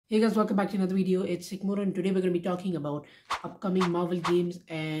Hey guys, welcome back to another video. It's Sigmura and today we're going to be talking about upcoming Marvel games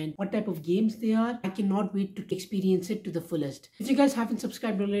and what type of games they are. I cannot wait to experience it to the fullest. If you guys haven't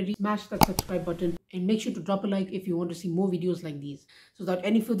subscribed already, smash that subscribe button and make sure to drop a like if you want to see more videos like these. So without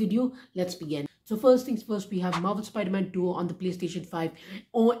any further ado, let's begin. So first things first, we have Marvel Spider-Man 2 on the PlayStation 5.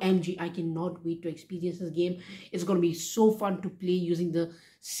 OMG, I cannot wait to experience this game. It's going to be so fun to play using the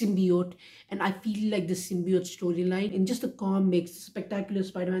symbiote, and I feel like the symbiote storyline in just the comics, Spectacular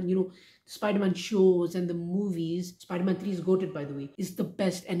Spider-Man, Spider-Man shows and the movies, Spider-Man 3 is goated by the way, is the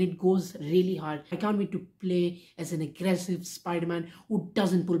best and it goes really hard. I can't wait to play as an aggressive Spider-Man who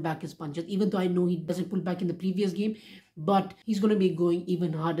doesn't pull back his punches, even though I know he doesn't pull back in the previous game, but he's going to be going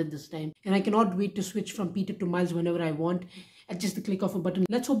even harder this time. And I cannot wait to switch from Peter to Miles whenever I want at just the click of a button.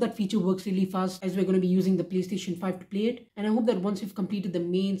 Let's hope that feature works really fast as we're going to be using the PlayStation 5 to play it. And I hope that once we've completed the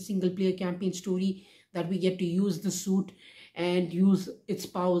main single player campaign story that we get to use the suit and use its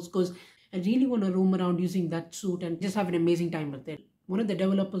powers, because I really want to roam around using that suit and just have an amazing time with it. One of the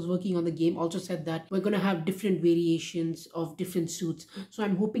developers working on the game also said that we're going to have different variations of different suits. So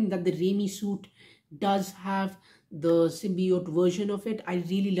I'm hoping that the Raimi suit does have the symbiote version of it. I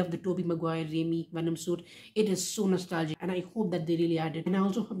really love the Tobey Maguire Raimi Venom suit. It is so nostalgic and I hope that they really add it. And I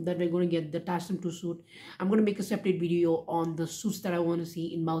also hope that we're going to get the TASM 2 suit. I'm going to make a separate video on the suits that I want to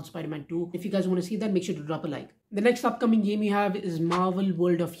see in Marvel Spider-Man 2. If you guys want to see that, make sure to drop a like. The next upcoming game you have is Marvel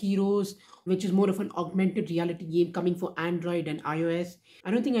World of Heroes, which is more of an augmented reality game coming for Android and iOS.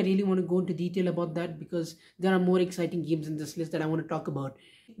 I don't think I really want to go into detail about that because there are more exciting games in this list that I want to talk about.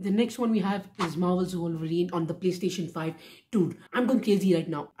 The next one we have is Marvel's Wolverine on the PlayStation 5. Dude, I'm going crazy right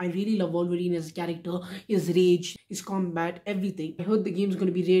now. I really love Wolverine as a character, his rage, his combat, everything. I heard the game's going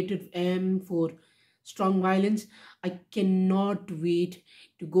to be rated M for strong violence. I cannot wait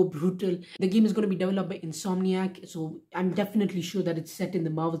to go brutal. The game is going to be developed by Insomniac, so I'm definitely sure that it's set in the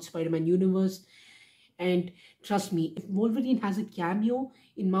Marvel Spider-Man universe. And trust me, if Wolverine has a cameo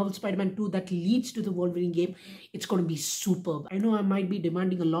in Marvel Spider-Man 2 that leads to the Wolverine game, it's going to be superb. I know I might be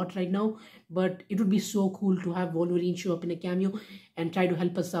demanding a lot right now, but it would be so cool to have Wolverine show up in a cameo and try to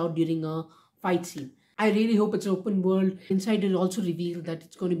help us out during a fight scene. I really hope it's open world. Insider also revealed that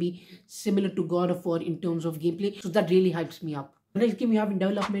it's going to be similar to God of War in terms of gameplay, so that really hypes me up. The next game we have in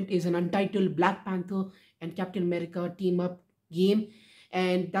development is an untitled Black Panther and Captain America team-up game.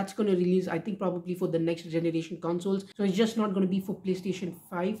 And that's going to release, I think, probably for the next generation consoles. So it's just not going to be for PlayStation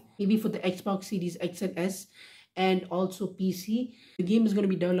 5, maybe for the Xbox Series X and S, and also PC. The game is going to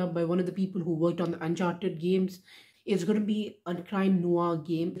be developed by one of the people who worked on the Uncharted games. It's going to be a crime noir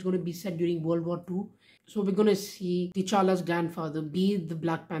game. It's going to be set during World War II. So we're going to see T'Challa's grandfather be the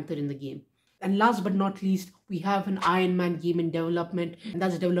Black Panther in the game. And last but not least, we have an Iron Man game in development, and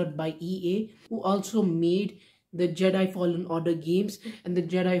that's developed by EA, who also made the Jedi Fallen Order games, and the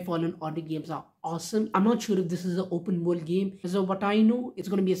Jedi Fallen Order games are awesome. I'm not sure if this is an open world game. So what I know, it's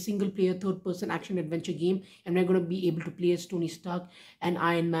going to be a single player third person action adventure game, and we're going to be able to play as Tony Stark and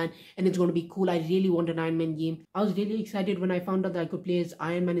Iron Man, and it's going to be cool. I really want an Iron Man game. I was really excited when I found out that I could play as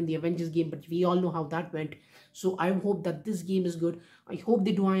Iron Man in the Avengers game, but we all know how that went. So I hope that this game is good. I hope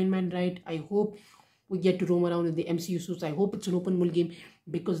they do Iron Man right. I hope we get to roam around in the MCU suits. I hope it's an open world game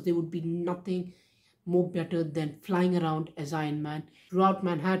because there would be nothing more better than flying around as Iron Man throughout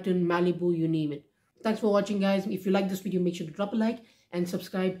Manhattan, Malibu, you name it. Thanks for watching, guys. If you like this video, make sure to drop a like and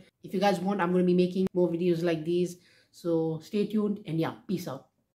subscribe. If you guys want, I'm going to be making more videos like these. So stay tuned and yeah, peace out.